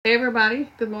Hey everybody,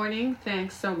 good morning.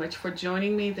 Thanks so much for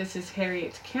joining me. This is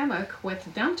Harriet Kamak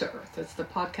with Down to Earth. It's the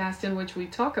podcast in which we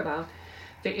talk about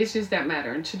the issues that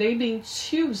matter. And today being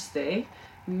Tuesday,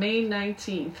 May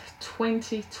 19th,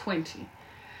 2020.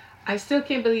 I still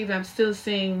can't believe I'm still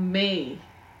saying May.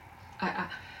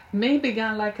 May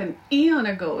began like an eon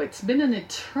ago. It's been an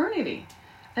eternity.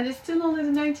 And it's still only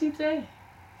the 19th day.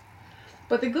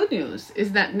 But the good news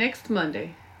is that next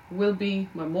Monday will be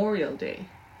Memorial Day,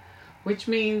 which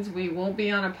means we won't be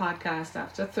on a podcast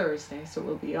after Thursday, so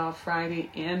we'll be off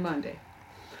Friday and Monday.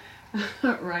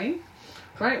 Right?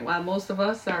 While most of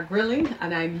us are grilling,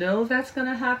 and I know that's going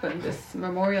to happen this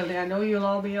Memorial Day. I know you'll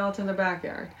all be out in the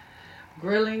backyard,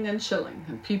 grilling and chilling,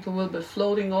 and people will be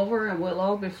floating over, and we'll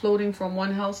all be floating from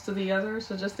one house to the other.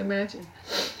 So just imagine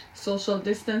social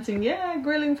distancing,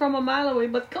 grilling from a mile away,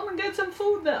 but come and get some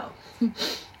food though.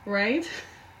 Right?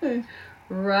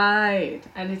 Right.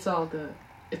 And it's all good.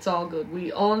 It's all good.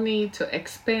 We all need to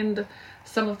expend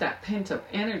some of that pent-up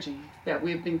energy that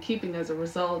we've been keeping as a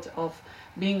result of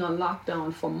being on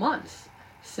lockdown for months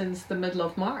since the middle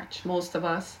of March. Most of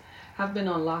us have been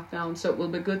on lockdown, so it will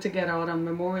be good to get out on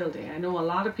Memorial Day. I know a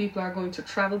lot of people are going to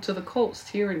travel to the coast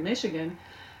here in Michigan.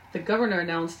 The governor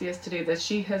announced yesterday that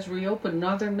she has reopened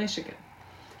northern Michigan.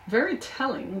 Very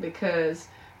telling, because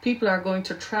people are going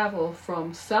to travel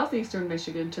from southeastern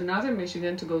Michigan to northern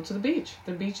Michigan to go to the beach.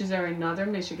 The beaches are in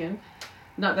northern Michigan.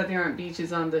 Not that there aren't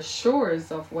beaches on the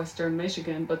shores of western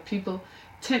Michigan, but people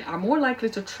are more likely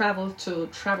to travel to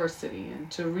Traverse City and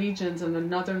to regions in the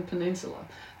northern peninsula,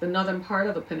 the northern part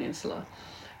of the peninsula.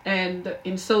 And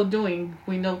in so doing,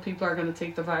 we know people are going to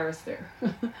take the virus there.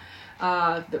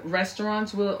 The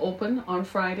restaurants will open on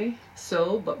Friday,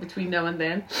 but between now and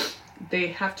then, they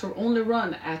have to only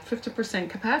run at 50%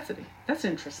 capacity. That's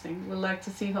interesting. We'd like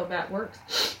to see how that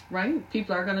works, right?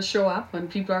 People are going to show up, and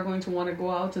people are going to want to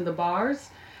go out in the bars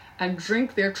and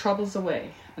drink their troubles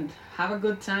away and have a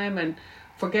good time and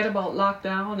forget about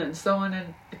lockdown and so on.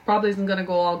 And it probably isn't going to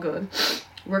go all good.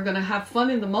 We're going to have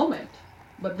fun in the moment.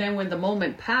 But then when the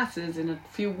moment passes in a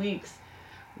few weeks,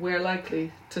 we're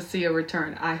likely to see a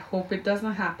return. I hope it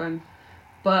doesn't happen,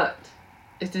 but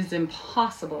it is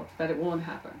impossible that it won't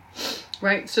happen,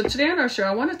 right? So today on our show,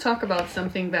 I want to talk about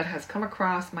something that has come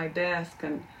across my desk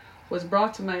and was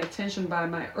brought to my attention by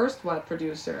my erstwhile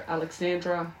producer,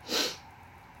 Alexandra.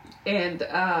 And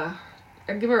I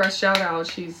give her a shout out.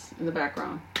 She's in the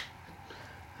background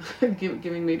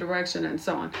giving me direction and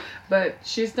so on. But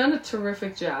she's done a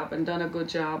terrific job and done a good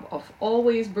job of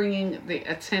always bringing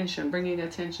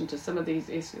attention to some of these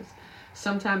issues.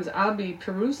 Sometimes I'll be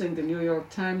perusing the New York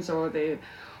Times or the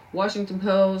Washington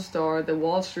Post or the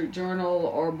Wall Street Journal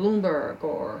or Bloomberg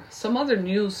or some other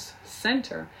news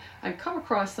center and come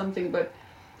across something, but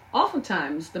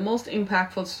oftentimes the most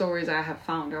impactful stories I have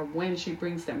found are when she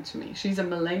brings them to me. She's a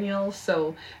millennial,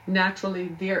 so naturally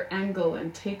their angle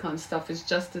and take on stuff is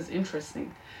just as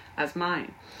interesting as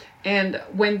mine. And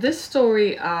when this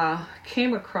story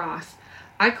came across,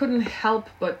 I couldn't help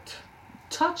but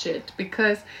touch it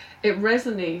because it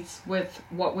resonates with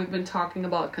what we've been talking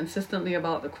about consistently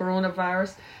about the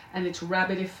coronavirus and its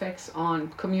rapid effects on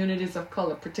communities of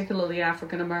color, particularly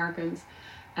African Americans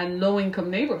and low-income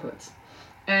neighborhoods.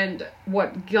 And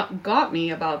what got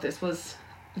me about this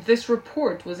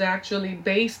report was actually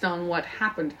based on what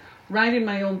happened right in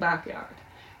my own backyard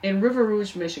in River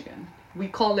Rouge, Michigan. We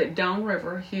call it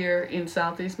Downriver here in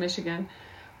Southeast Michigan.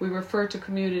 We refer to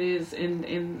communities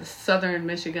in southern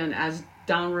Michigan as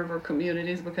downriver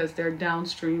communities because they're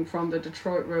downstream from the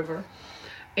Detroit River.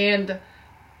 And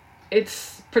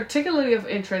it's particularly of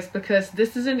interest because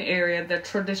this is an area that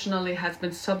traditionally has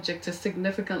been subject to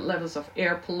significant levels of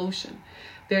air pollution.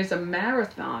 There's a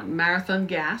Marathon oil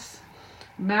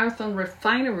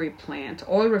refinery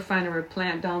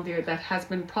plant down there that has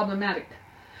been problematic,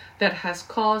 that has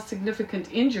caused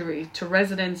significant injury to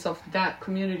residents of that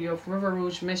community of River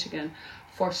Rouge, Michigan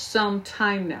for some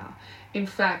time now. In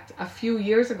fact, a few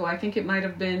years ago, I think it might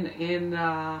have been in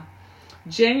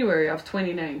January of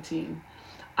 2019,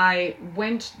 I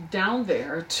went down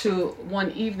there to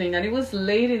one evening, and it was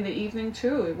late in the evening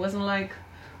too. It wasn't like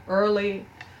early,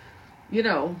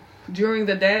 during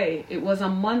the day. It was a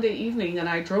Monday evening, and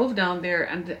I drove down there,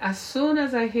 and as soon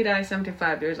as I hit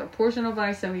I-75, there's a portion of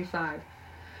I-75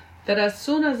 that as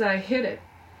soon as I hit it,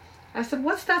 I said,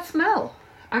 what's that smell?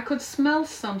 I could smell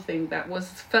something that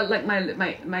felt like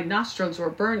my nostrils were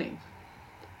burning.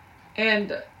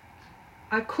 And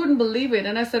I couldn't believe it.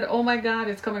 And I said, oh my God,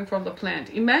 it's coming from the plant.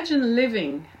 Imagine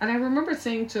living. And I remember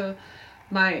saying to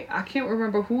I can't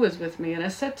remember who was with me. And I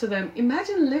said to them,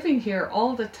 imagine living here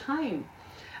all the time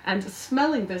And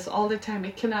smelling this all the time,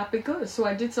 it cannot be good. So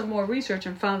I did some more research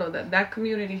and found out that that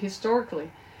community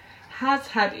historically has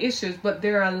had issues, but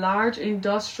they're a large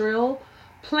industrial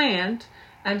plant,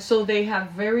 and so they have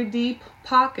very deep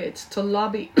pockets to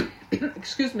lobby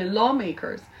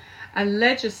lawmakers and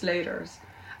legislators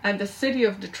and the city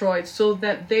of Detroit, so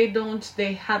that they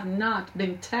have not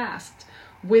been tasked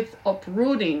with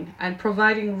uprooting and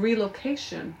providing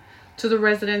relocation to the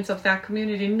residents of that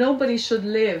community. Nobody should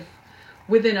live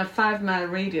within a 5-mile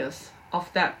radius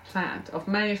of that plant, of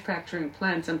manufacturing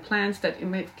plants and plants that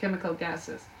emit chemical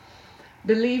gases.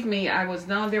 Believe me, I was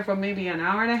down there for maybe an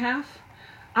hour and a half.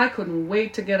 I couldn't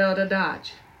wait to get out of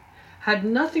Dodge. Had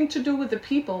nothing to do with the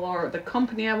people or the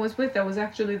company I was with. I was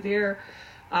actually there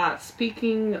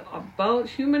speaking about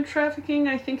human trafficking,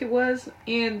 I think it was.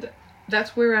 And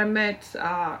that's where I met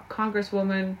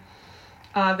Congresswoman,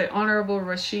 the Honorable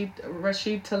Rashida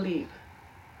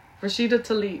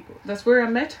Tlaib. That's where I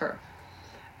met her.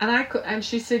 And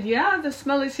she said, yeah, the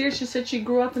smell is here. She said she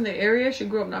grew up in the area. She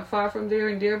grew up not far from there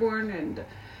in Dearborn, and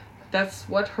that's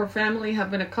what her family have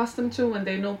been accustomed to, and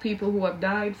they know people who have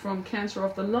died from cancer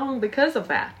of the lung because of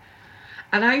that.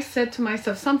 And I said to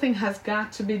myself, something has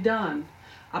got to be done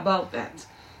about that.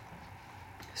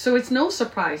 So it's no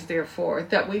surprise, therefore,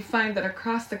 that we find that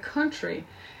across the country,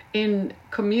 in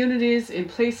communities, in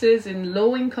places, in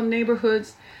low-income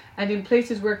neighborhoods, and in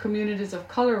places where communities of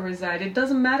color reside, it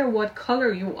doesn't matter what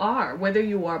color you are, whether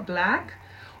you are black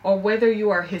or whether you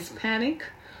are Hispanic,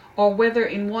 or whether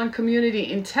in one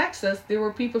community in Texas, there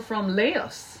were people from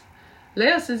Laos.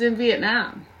 Laos is in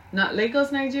Vietnam, not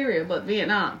Lagos, Nigeria, but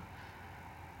Vietnam,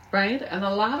 right? And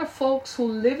a lot of folks who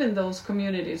live in those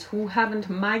communities who haven't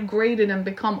migrated and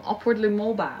become upwardly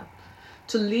mobile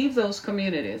to leave those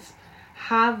communities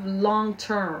have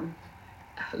long-term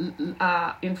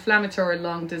inflammatory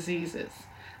lung diseases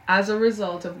as a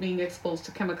result of being exposed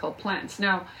to chemical plants.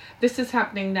 Now, this is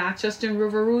happening not just in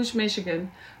River Rouge,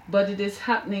 Michigan, but it is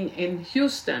happening in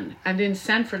Houston and in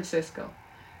San Francisco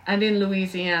and in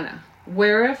Louisiana.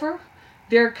 Wherever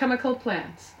there are chemical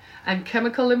plants and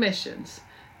chemical emissions,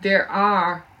 there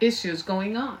are issues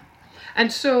going on.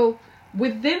 And so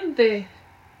within the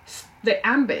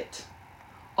ambit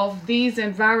of these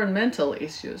environmental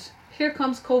issues, here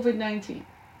comes COVID-19.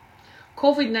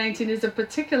 COVID-19 is a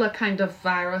particular kind of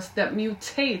virus that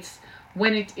mutates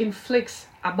when it inflicts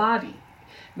a body.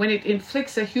 When it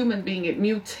inflicts a human being, it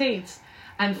mutates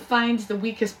and finds the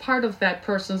weakest part of that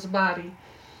person's body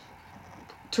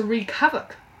to wreak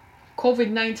havoc.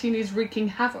 COVID-19 is wreaking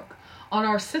havoc on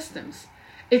our systems.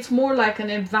 It's more like an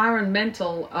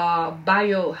environmental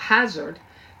biohazard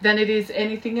than it is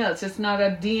anything else. It's not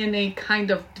a DNA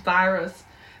kind of virus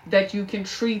that you can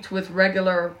treat with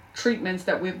regular treatments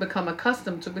that we've become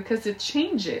accustomed to, because it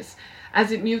changes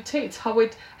as it mutates. How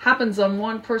it happens on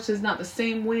one person is not the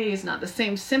same way, is not the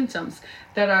same symptoms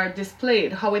that are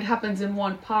displayed. How it happens in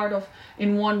one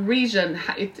region,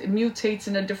 it mutates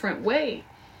in a different way.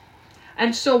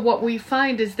 And so what we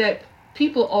find is that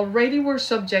people already were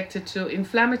subjected to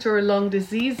inflammatory lung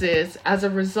diseases as a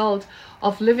result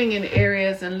of living in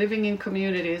areas and living in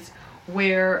communities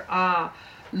where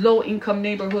low-income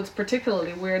neighborhoods,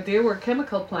 particularly where there were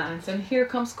chemical plants. And here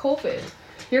comes COVID.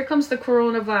 Here comes the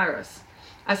coronavirus,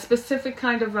 a specific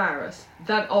kind of virus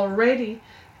that already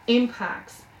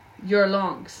impacts your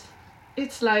lungs.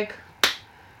 It's like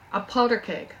a powder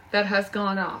keg that has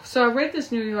gone off. So I read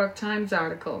this New York Times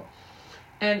article,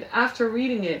 and after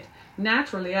reading it,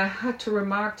 naturally I had to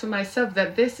remark to myself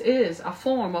that this is a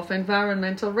form of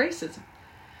environmental racism.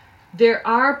 There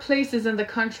are places in the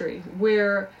country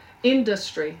where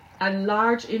industry and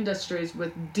large industries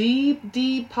with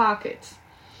deep pockets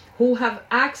who have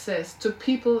access to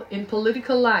people in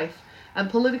political life and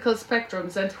political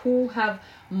spectrums, and who have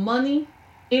money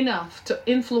enough to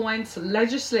influence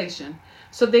legislation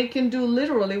so they can do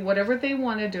literally whatever they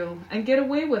want to do and get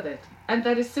away with it. And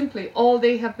that is simply all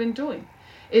they have been doing,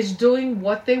 is doing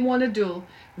what they want to do,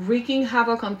 wreaking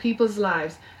havoc on people's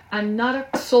lives, and not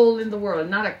a soul in the world,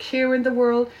 not a care in the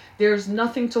world. There's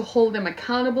nothing to hold them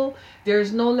accountable.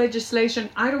 There's no legislation.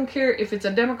 I don't care if it's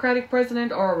a Democratic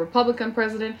president or a Republican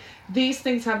president. These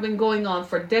things have been going on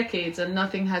for decades and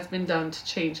nothing has been done to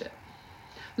change it.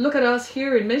 Look at us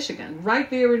here in Michigan, right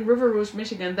there in River Rouge,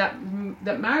 Michigan. That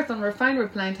Marathon refinery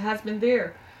plant has been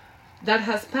there. That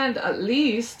has spanned at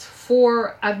least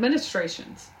 4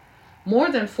 administrations.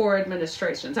 More than 4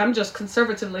 administrations. I'm just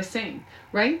conservatively saying,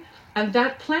 right? And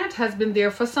that plant has been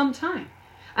there for some time.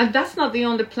 And that's not the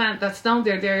only plant that's down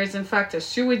there. There is, in fact, a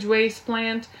sewage waste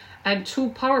plant and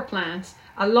 2 power plants,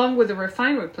 along with a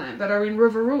refinery plant, that are in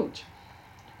River Rouge.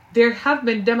 There have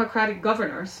been Democratic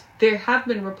governors, there have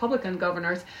been Republican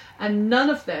governors, and none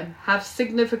of them have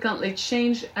significantly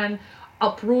changed and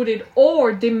uprooted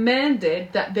or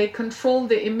demanded that they control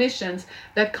the emissions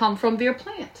that come from their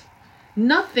plant.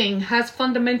 Nothing has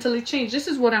fundamentally changed. This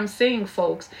is what I'm saying,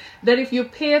 folks, that if you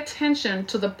pay attention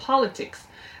to the politics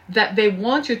that they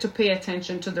want you to pay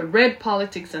attention to, the red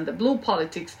politics and the blue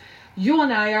politics, you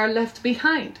and I are left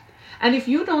behind. And if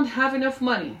you don't have enough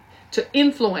money to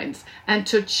influence and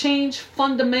to change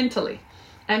fundamentally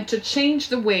and to change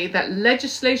the way that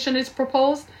legislation is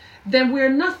proposed, then we're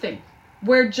nothing.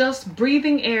 We're just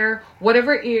breathing air,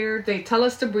 whatever air they tell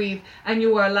us to breathe, and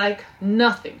you are like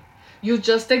nothing. You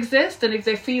just exist, and if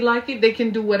they feel like it, they can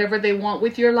do whatever they want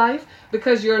with your life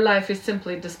because your life is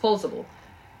simply disposable.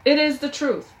 It is the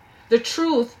truth. The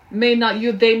truth they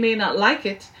may not like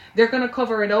it. They're going to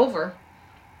cover it over.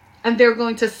 And they're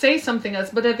going to say something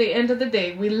else. But at the end of the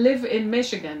day, we live in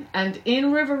Michigan. And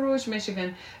in River Rouge,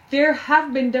 Michigan, there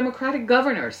have been Democratic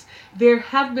governors. There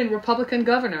have been Republican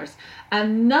governors.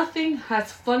 And nothing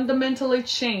has fundamentally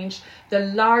changed the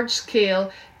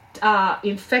large-scale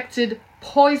infected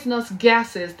poisonous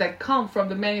gases that come from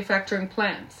the manufacturing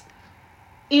plants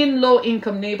in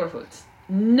low-income neighborhoods.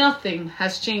 Nothing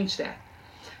has changed that.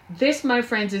 This, my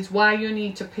friends, is why you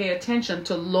need to pay attention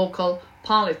to local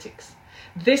politics.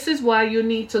 This is why you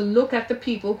need to look at the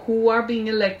people who are being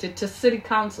elected to city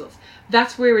councils.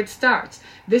 That's where it starts.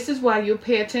 This is why you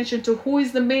pay attention to who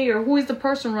is the mayor, who is the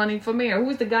person running for mayor, who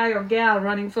is the guy or gal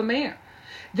running for mayor.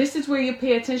 This is where you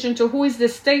pay attention to who is the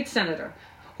state senator,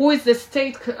 who is the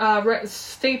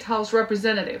state house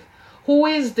representative, who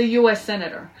is the U.S.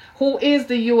 senator, who is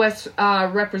the U.S.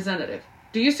 representative.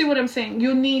 Do you see what I'm saying?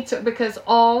 You need to, because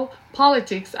all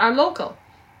politics are local.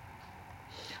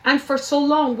 And for so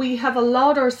long, we have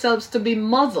allowed ourselves to be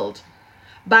muzzled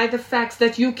by the facts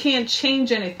that you can't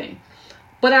change anything.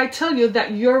 But I tell you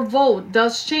that your vote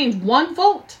does change. One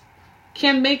vote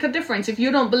can make a difference. If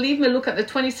you don't believe me, look at the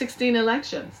 2016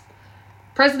 elections.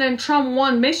 President Trump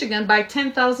won Michigan by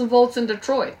 10,000 votes in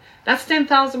Detroit. That's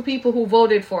 10,000 people who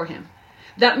voted for him.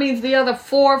 That means the other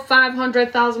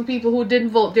 500,000 people who didn't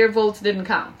vote, their votes didn't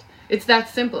count. It's that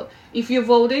simple. If you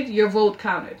voted, your vote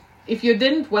counted. If you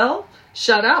didn't, well,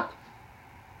 shut up.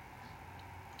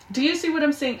 Do you see what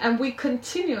I'm saying? And we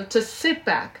continue to sit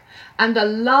back and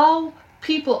allow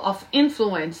people of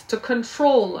influence to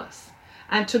control us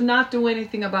and to not do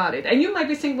anything about it. And you might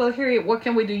be saying, well, Harriet, what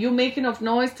can we do? You make enough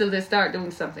noise till they start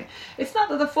doing something. It's not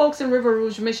that the folks in River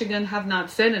Rouge, Michigan have not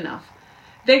said enough.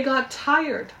 They got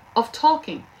tired of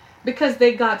talking because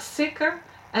they got sicker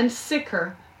and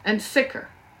sicker and sicker.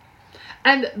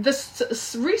 And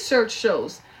the research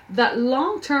shows that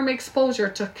long-term exposure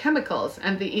to chemicals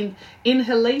and the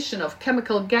inhalation of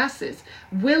chemical gases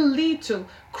will lead to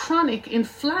chronic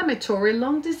inflammatory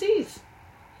lung disease.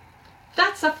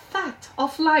 That's a fact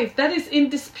of life. That is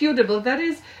indisputable. That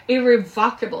is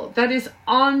irrevocable. That is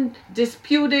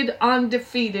undisputed,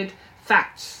 undefeated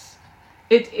facts.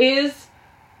 It is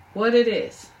what it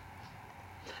is.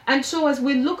 And so as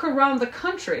we look around the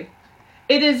country,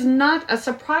 it is not a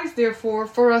surprise, therefore,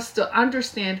 for us to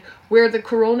understand where the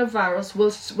coronavirus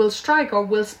will strike or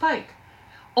will spike.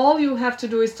 All you have to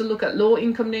do is to look at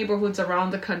low-income neighborhoods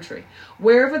around the country.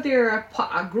 Wherever there are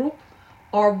a group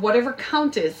or whatever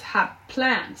counties have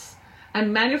plants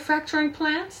and manufacturing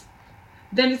plants,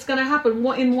 then it's going to happen.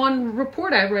 In one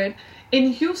report I read,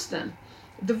 in Houston,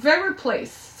 the very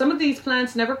place, some of these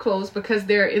plants never close because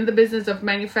they're in the business of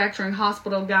manufacturing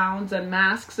hospital gowns and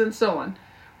masks and so on,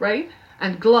 right?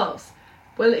 And gloves.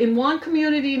 Well, in one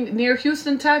community near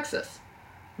Houston, Texas,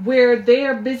 where they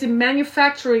are busy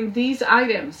manufacturing these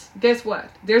items, guess what?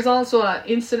 There's also an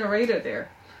incinerator there.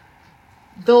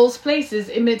 Those places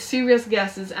emit serious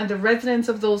gases and the residents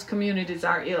of those communities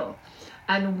are ill.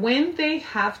 And when they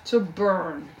have to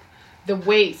burn the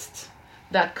waste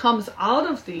that comes out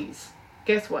of these,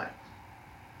 guess what?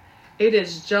 It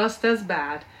is just as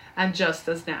bad and just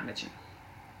as damaging.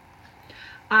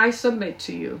 I submit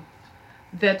to you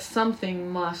that something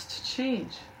must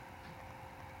change.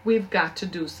 We've got to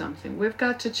do something. We've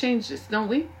got to change this, don't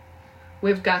we?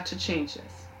 We've got to change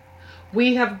this.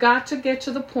 We have got to get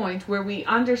to the point where we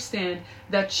understand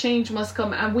that change must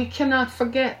come, and we cannot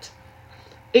forget.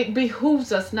 It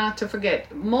behooves us not to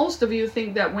forget. Most of you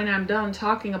think that when I'm done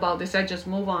talking about this, I just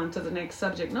move on to the next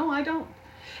subject. No, I don't.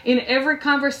 In every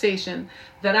conversation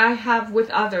that I have with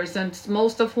others, and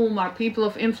most of whom are people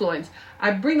of influence,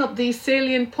 I bring up these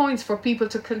salient points for people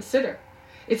to consider.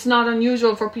 It's not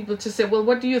unusual for people to say, well,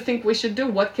 what do you think we should do?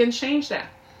 What can change that?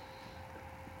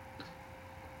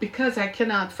 Because I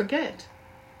cannot forget.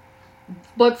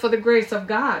 But for the grace of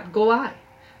God, go I.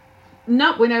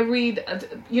 not when I read,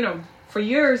 for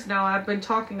years now I've been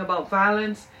talking about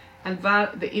violence and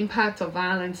the impact of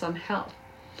violence on health.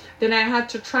 Then I had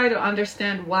to try to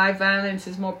understand why violence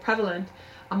is more prevalent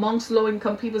amongst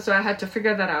low-income people, so I had to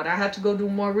figure that out. I had to go do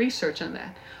more research on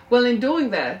that. Well, in doing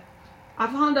that, I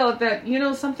found out that,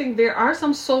 there are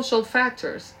some social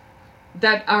factors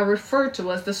that are referred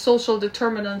to as the social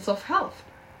determinants of health.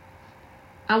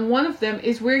 And one of them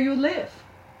is where you live.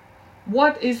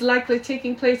 What is likely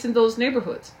taking place in those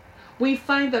neighborhoods? We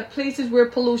find that places where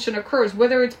pollution occurs,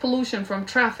 whether it's pollution from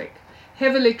traffic,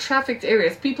 heavily trafficked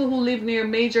areas, people who live near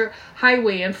major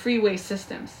highway and freeway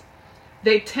systems,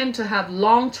 they tend to have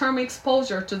long-term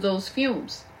exposure to those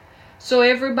fumes. So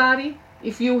everybody,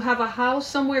 if you have a house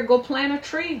somewhere, go plant a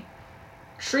tree.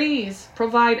 Trees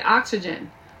provide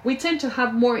oxygen. We tend to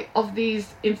have more of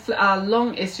these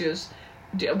lung issues.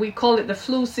 We call it the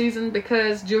flu season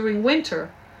because during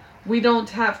winter,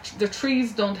 the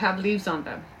trees don't have leaves on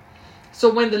them. So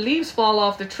when the leaves fall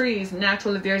off the trees,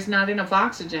 naturally there's not enough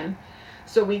oxygen.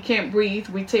 So we can't breathe.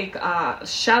 We take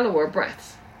shallower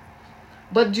breaths.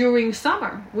 But during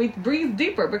summer, we breathe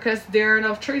deeper because there are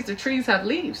enough trees. The trees have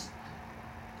leaves.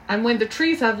 And when the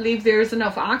trees have leaves, there is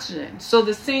enough oxygen. So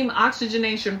the same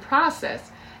oxygenation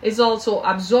process is also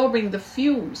absorbing the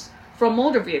fumes from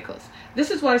motor vehicles.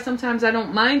 This is why sometimes I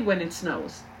don't mind when it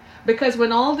snows. Because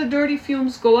when all the dirty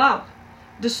fumes go up,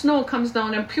 the snow comes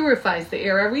down and purifies the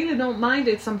air. I really don't mind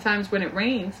it sometimes when it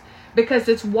rains because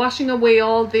it's washing away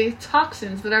all the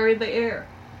toxins that are in the air.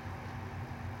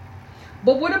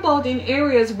 But what about in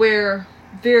areas where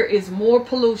there is more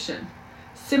pollution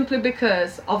simply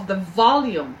because of the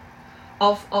volume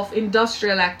of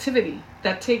industrial activity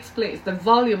that takes place, the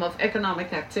volume of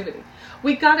economic activity?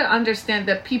 We got to understand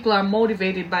that people are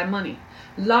motivated by money.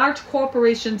 Large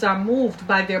corporations are moved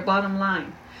by their bottom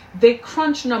line. They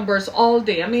crunch numbers all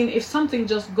day. I mean, if something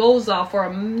just goes off for a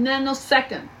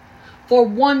nanosecond, for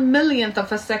 1/1,000,000th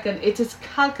of a second, it is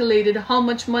calculated how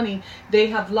much money they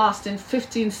have lost in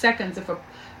 15 seconds if a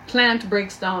plant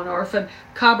breaks down or if a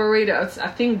carburetor, a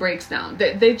thing breaks down.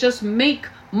 They just make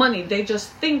money. They just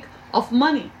think of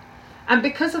money. And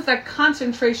because of that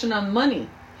concentration on money,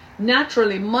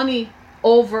 naturally money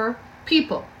over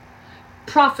people,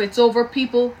 profits over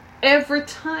people every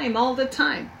time, all the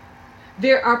time.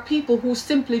 There are people who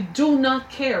simply do not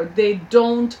care. They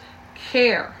don't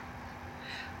care.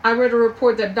 I read a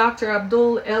report that Dr.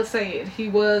 Abdul El Sayed, he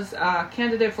was a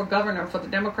candidate for governor for the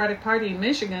Democratic Party in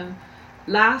Michigan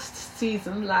last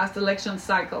election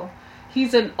cycle.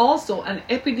 He's also an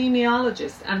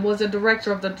epidemiologist and was a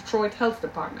director of the Detroit Health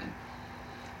Department.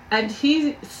 And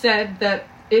he said that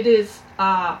it is,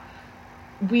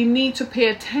 we need to pay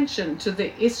attention to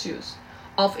the issues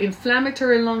of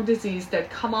inflammatory lung disease that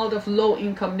come out of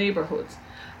low-income neighborhoods.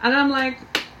 And I'm like,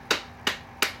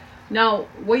 now,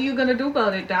 what are you going to do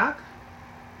about it, Doc?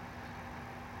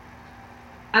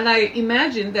 And I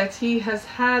imagine that he has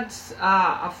had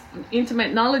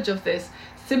intimate knowledge of this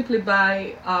simply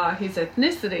by his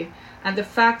ethnicity and the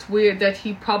fact that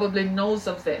he probably knows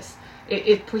of this.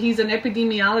 He's an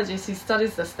epidemiologist. He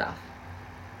studies the stuff.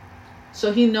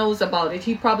 So he knows about it.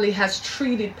 He probably has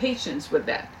treated patients with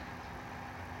that.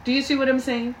 Do you see what I'm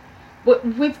saying? But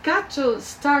we've got to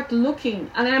start looking,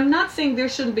 and I'm not saying there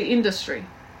shouldn't be industry.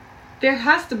 There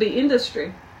has to be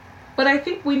industry. But I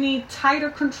think we need tighter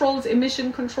controls,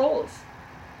 emission controls.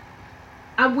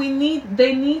 And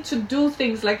they need to do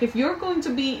things like, if you're going to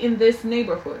be in this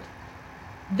neighborhood,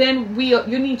 then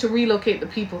you need to relocate the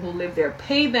people who live there.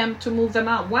 Pay them to move them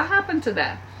out. What happened to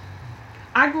that?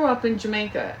 I grew up in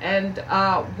Jamaica, and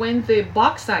when the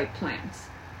bauxite plants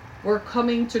were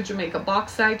coming to Jamaica,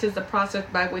 bauxite is the process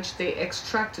by which they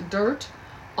extract dirt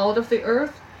out of the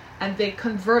earth, and they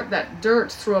convert that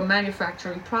dirt through a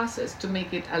manufacturing process to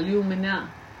make it alumina.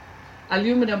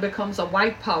 Alumina becomes a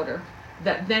white powder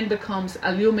that then becomes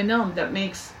aluminum that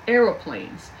makes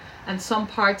aeroplanes and some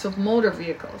parts of motor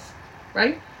vehicles,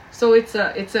 right? So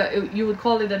you would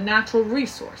call it a natural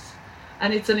resource,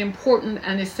 and it's an important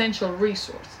and essential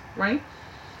resource, right?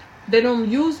 They don't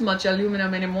use much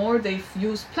aluminum anymore. They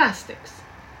use plastics.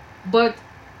 But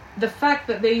the fact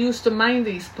that they used to mine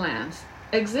these plants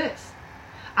exists.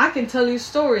 I can tell you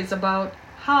stories about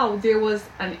how there was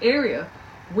an area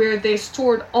where they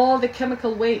stored all the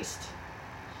chemical waste,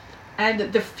 and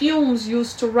the fumes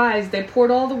used to rise. They poured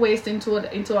all the waste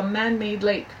into a man-made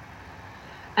lake,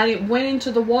 and it went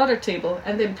into the water table,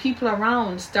 and then people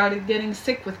around started getting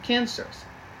sick with cancers.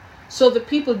 So the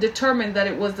people determined that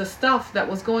it was the stuff that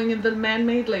was going in the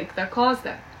man-made lake that caused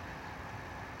that.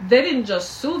 They didn't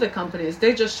just sue the companies.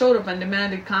 They just showed up and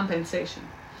demanded compensation.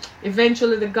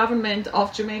 Eventually, the government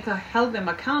of Jamaica held them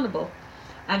accountable,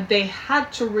 and they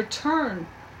had to return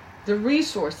the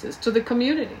resources to the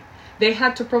community. They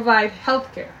had to provide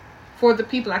health care for the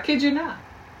people. I kid you not.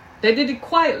 They did it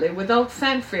quietly, without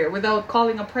fanfare, without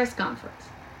calling a press conference.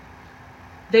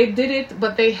 They did it,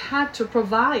 but they had to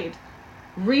provide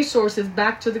resources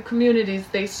back to the communities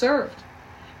they served.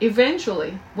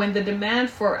 Eventually, when the demand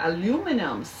for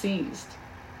aluminum ceased,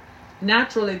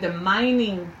 naturally the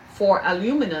mining for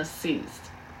alumina ceased.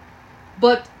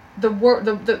 But the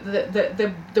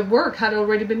work had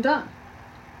already been done.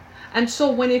 And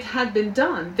so when it had been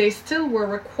done, they still were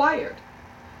required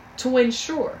to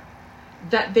ensure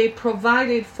that they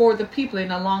provided for the people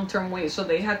in a long-term way. So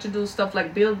they had to do stuff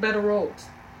like build better roads,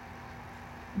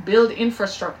 build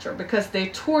infrastructure, because they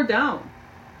tore down.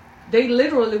 They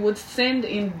literally would send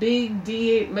in big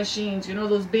D8 machines, you know,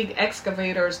 those big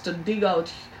excavators, to dig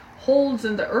out holes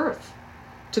in the earth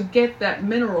to get that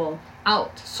mineral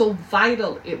out. So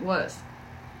vital it was.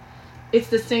 It's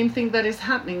the same thing that is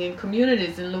happening in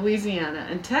communities in Louisiana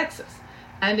and Texas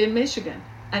and in Michigan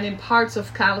and in parts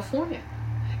of California.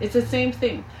 It's the same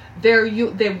thing.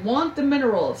 They want the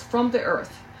minerals from the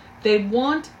earth. They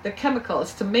want the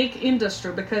chemicals to make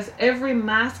industry, because every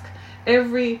mask,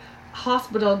 every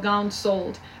hospital gown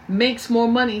sold makes more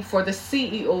money for the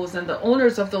CEOs and the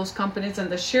owners of those companies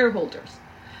and the shareholders.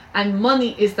 And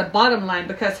money is the bottom line,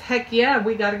 because heck yeah,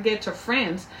 we got to get to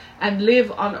France and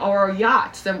live on our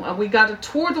yachts, and we got to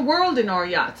tour the world in our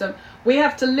yachts, and we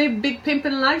have to live big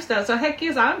pimping lifestyles. So heck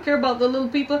yes, I don't care about the little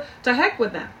people. To heck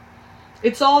with them.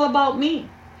 It's all about me.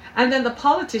 And then the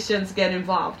politicians get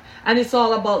involved, and it's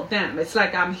all about them. It's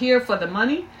like, I'm here for the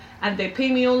money, and they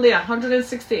pay me only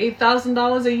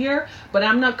 $168,000 a year, but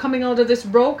I'm not coming out of this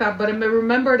broke. But I may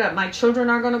remember that my children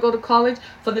are going to go to college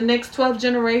for the next 12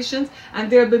 generations, and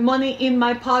there'll be money in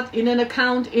my pot, in an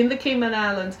account in the Cayman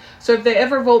Islands. So if they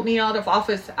ever vote me out of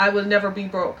office, I will never be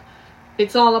broke.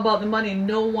 It's all about the money.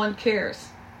 No one cares.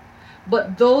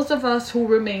 But those of us who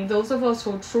remain, those of us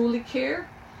who truly care,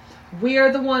 we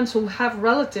are the ones who have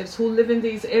relatives who live in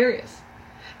these areas.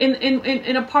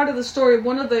 In a part of the story,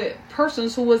 one of the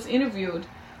persons who was interviewed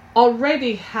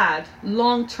already had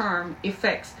long-term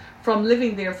effects from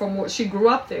living there, from what she grew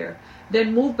up there,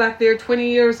 then moved back there 20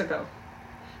 years ago.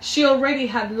 She already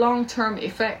had long-term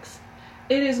effects.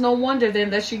 It is no wonder then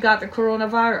that she got the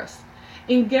coronavirus.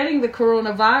 In getting the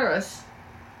coronavirus,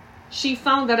 she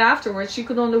found that afterwards she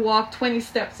could only walk 20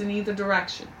 steps in either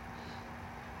direction.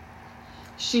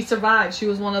 She survived. She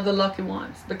was one of the lucky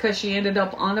ones, because she ended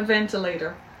up on a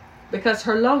ventilator because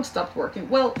her lungs stopped working.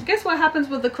 Well, guess what happens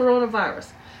with the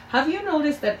coronavirus? Have you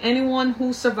noticed that anyone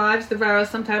who survives the virus,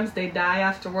 sometimes they die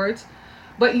afterwards?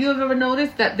 But you have ever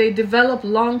noticed that they develop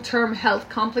long-term health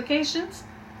complications?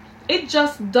 It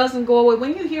just doesn't go away.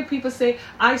 When you hear people say,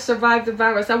 I survived the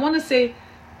virus, I want to say,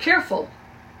 careful.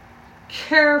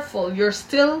 Careful. You're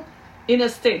still in a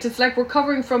state. It's like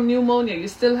recovering from pneumonia. You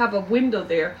still have a window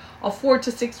there of 4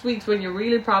 to 6 weeks when you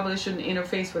really probably shouldn't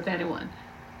interface with anyone.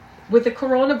 With the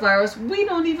coronavirus, we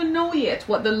don't even know yet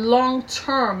what the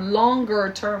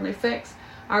longer term effects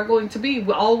are going to be.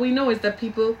 All we know is that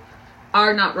people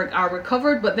are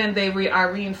recovered, but then they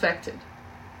are reinfected,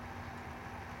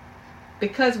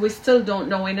 because we still don't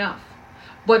know enough.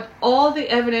 But all the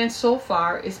evidence so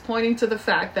far is pointing to the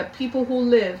fact that people who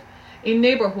live in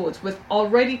neighborhoods with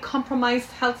already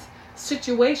compromised health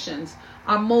situations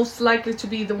are most likely to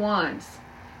be the ones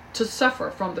to suffer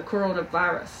from the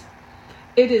coronavirus.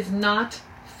 It is not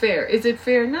fair. Is it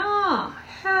fair? No,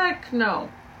 heck no.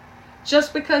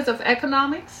 Just because of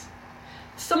economics,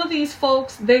 some of these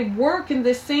folks, they work in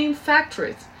the same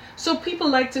factories. So people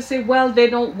like to say, well, they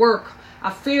don't work a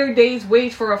fair day's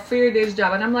wage for a fair day's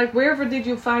job. And I'm like, wherever did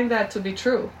you find that to be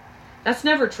true? That's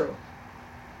never true.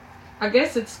 I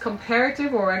guess it's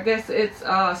comparative, or I guess it's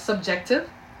subjective.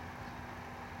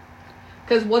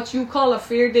 Because what you call a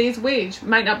fair day's wage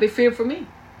might not be fair for me.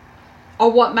 Or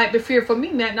what might be fair for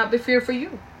me might not be fair for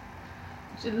you.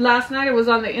 Last night I was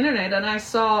on the internet and I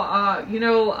saw,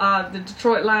 the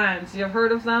Detroit Lions. You've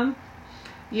heard of them?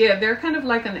 Yeah, they're kind of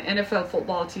like an NFL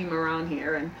football team around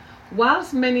here. And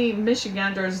whilst many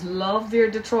Michiganders love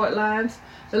their Detroit Lions,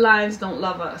 the Lions don't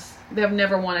love us. They've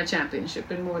never won a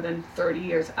championship in more than 30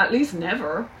 years. At least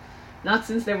never. Not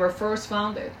since they were first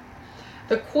founded.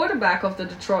 The quarterback of the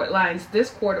Detroit Lions, this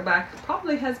quarterback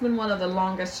probably has been one of the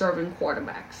longest serving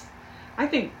quarterbacks. I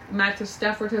think Matthew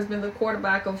Stafford has been the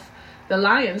quarterback of the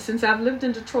Lions since I've lived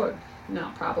in Detroit.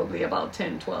 No, probably about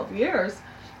 10, 12 years.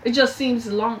 It just seems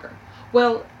longer.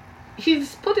 Well,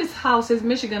 he's put his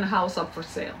Michigan house up for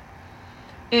sale.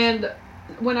 And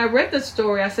when I read the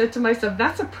story, I said to myself,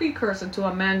 that's a precursor to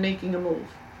a man making a move.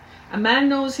 A man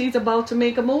knows he's about to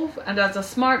make a move, and as a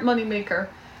smart money maker,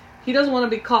 he doesn't want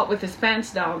to be caught with his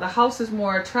pants down. The house is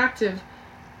more attractive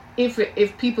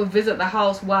if people visit the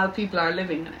house while people are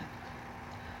living in it.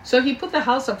 So he put the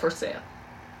house up for sale.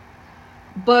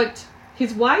 But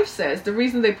his wife says the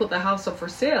reason they put the house up for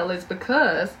sale is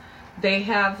because they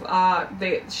have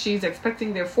she's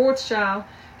expecting their 4th child.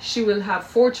 She will have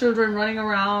 4 children running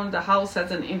around. The house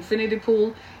has an infinity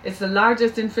pool. It's the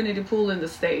largest infinity pool in the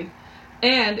state.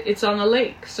 And it's on a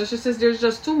lake. So she says there's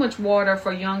just too much water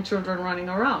for young children running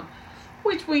around.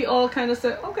 Which we all kind of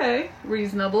say, okay,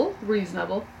 reasonable.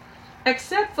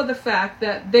 Except for the fact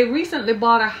that they recently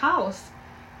bought a house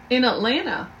in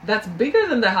Atlanta that's bigger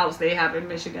than the house they have in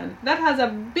Michigan. That has a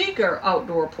bigger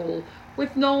outdoor pool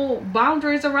with no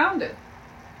boundaries around it.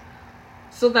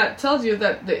 So that tells you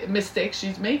that the mistake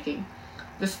she's making,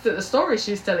 the story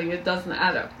she's telling you, doesn't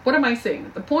add up. What am I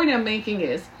saying? The point I'm making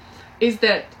is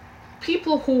that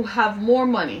people who have more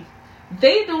money,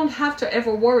 they don't have to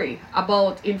ever worry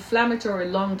about inflammatory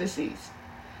lung disease.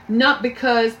 Not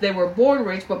because they were born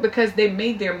rich, but because they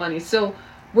made their money. So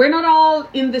we're not all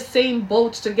in the same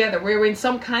boat together. We're in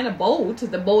some kind of boat,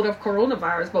 the boat of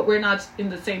coronavirus, but we're not in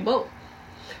the same boat.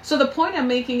 So the point I'm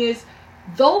making is,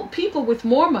 though people with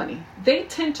more money, they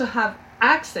tend to have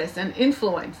access and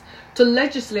influence to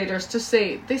legislators to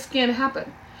say this can't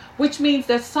happen. Which means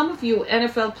that some of you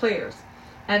NFL players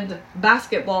and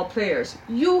basketball players,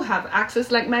 you have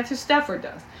access like Matthew Stafford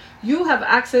does. You have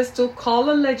access to call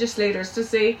on legislators to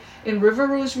say in River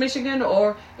Rouge, Michigan,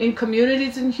 or in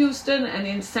communities in Houston and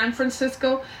in San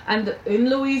Francisco and in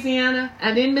Louisiana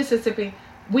and in Mississippi,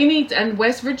 and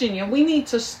West Virginia, we need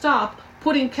to stop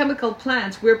putting chemical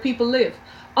plants where people live.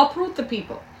 Uproot the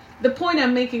people. The point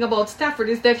I'm making about Stafford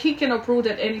is that he can uproot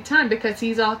at any time because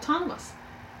he's autonomous.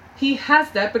 He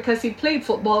has that because he played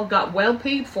football, got well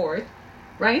paid for it,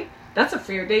 right? That's a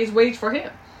fair day's wage for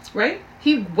him, right?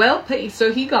 He well paid,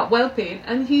 so he got well paid,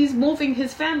 and he's moving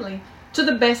his family to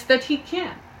the best that he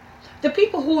can. The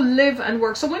people who live and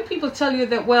work, so when people tell you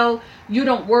that, well, you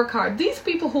don't work hard, these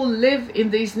people who live in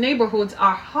these neighborhoods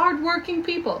are hardworking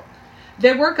people.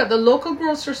 They work at the local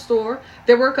grocery store,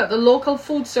 they work at the local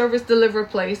food service delivery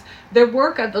place, they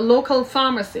work at the local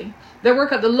pharmacy, they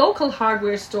work at the local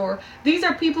hardware store. These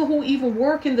are people who even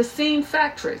work in the same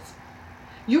factories.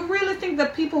 You really think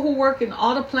that people who work in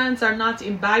auto plants are not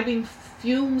imbibing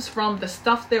fumes from the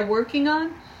stuff they're working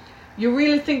on? You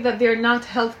really think that there are not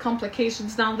health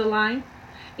complications down the line?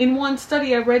 In one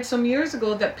study I read some years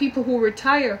ago that people who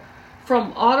retire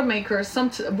from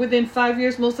automakers, within 5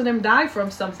 years, most of them die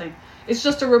from something. It's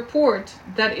just a report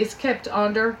that is kept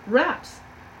under wraps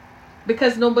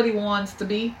because nobody wants to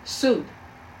be sued.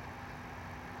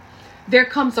 There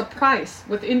comes a price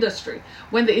with industry.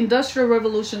 When the Industrial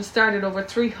Revolution started over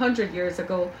 300 years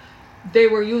ago, they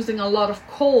were using a lot of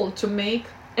coal to make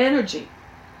energy.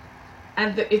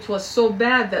 And it was so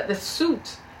bad that the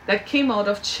soot that came out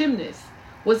of chimneys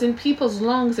was in people's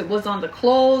lungs. It was on the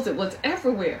clothes. It was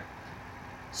everywhere.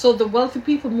 So the wealthy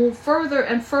people moved further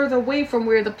and further away from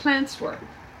where the plants were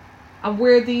and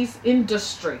where these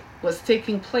industry was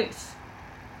taking place.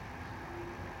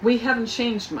 We haven't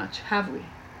changed much, have we?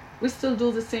 We still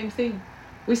do the same thing.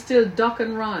 We still duck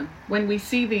and run when we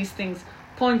see these things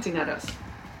pointing at us.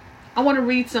 I want to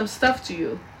read some stuff to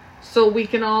you so we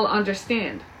can all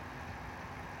understand.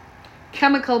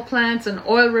 Chemical plants and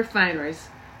oil refineries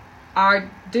are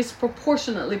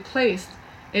disproportionately placed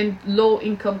in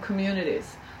low-income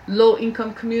communities.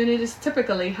 Low-income communities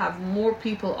typically have more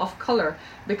people of color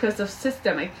because of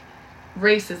systemic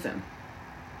racism.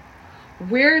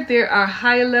 Where there are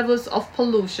high levels of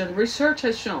pollution, research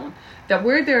has shown that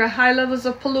where there are high levels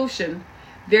of pollution,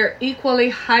 there are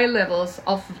equally high levels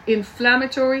of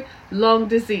inflammatory lung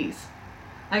disease.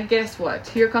 And guess what?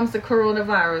 Here comes the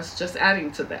coronavirus just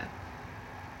adding to that.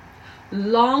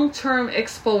 Long-term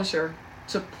exposure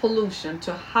to pollution,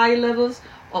 to high levels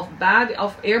of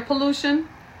air pollution,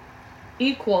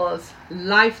 equals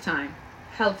lifetime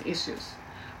health issues.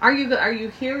 Are you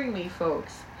hearing me,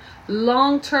 folks?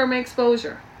 Long-term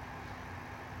exposure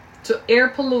to air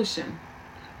pollution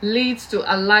leads to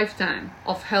a lifetime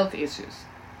of health issues.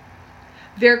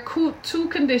 There are two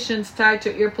conditions tied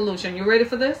to air pollution. You ready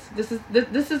for this? This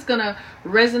is going to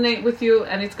resonate with you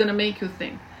and it's going to make you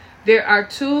think. There are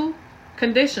two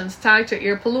conditions tied to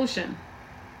air pollution.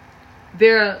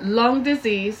 There are lung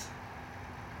disease,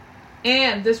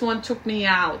 and this one took me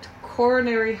out,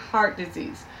 coronary heart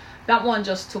disease. That one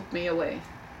just took me away.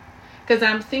 Because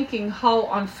I'm thinking how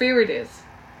unfair it is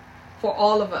for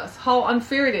all of us. How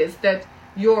unfair it is that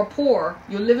you're poor,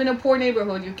 you live in a poor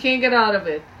neighborhood, you can't get out of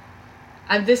it,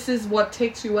 and this is what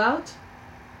takes you out.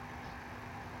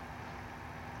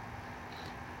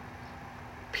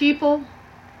 people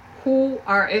who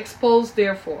are exposed,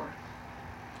 therefore,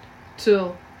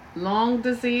 to lung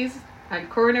disease and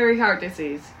coronary heart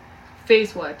disease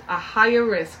face what? A higher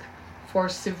risk for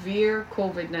severe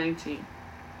COVID-19.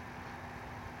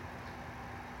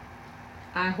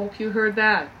 I hope you heard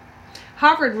that.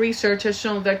 Harvard research has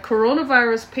shown that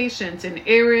coronavirus patients in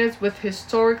areas with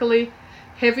historically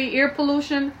heavy air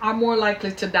pollution are more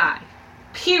likely to die.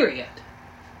 Period.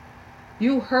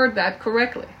 You heard that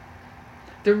correctly.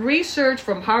 The research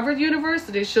from Harvard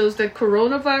University shows that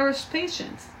coronavirus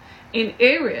patients in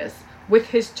areas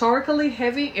with historically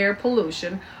heavy air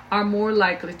pollution are more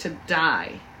likely to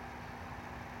die.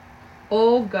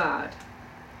 Oh God.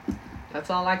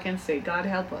 That's all I can say. God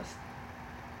help us.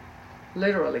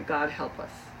 Literally, God help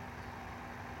us.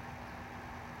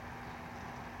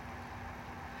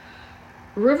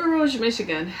 River Rouge,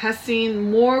 Michigan has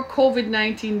seen more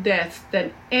COVID-19 deaths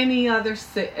than any other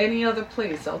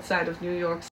place outside of New York City.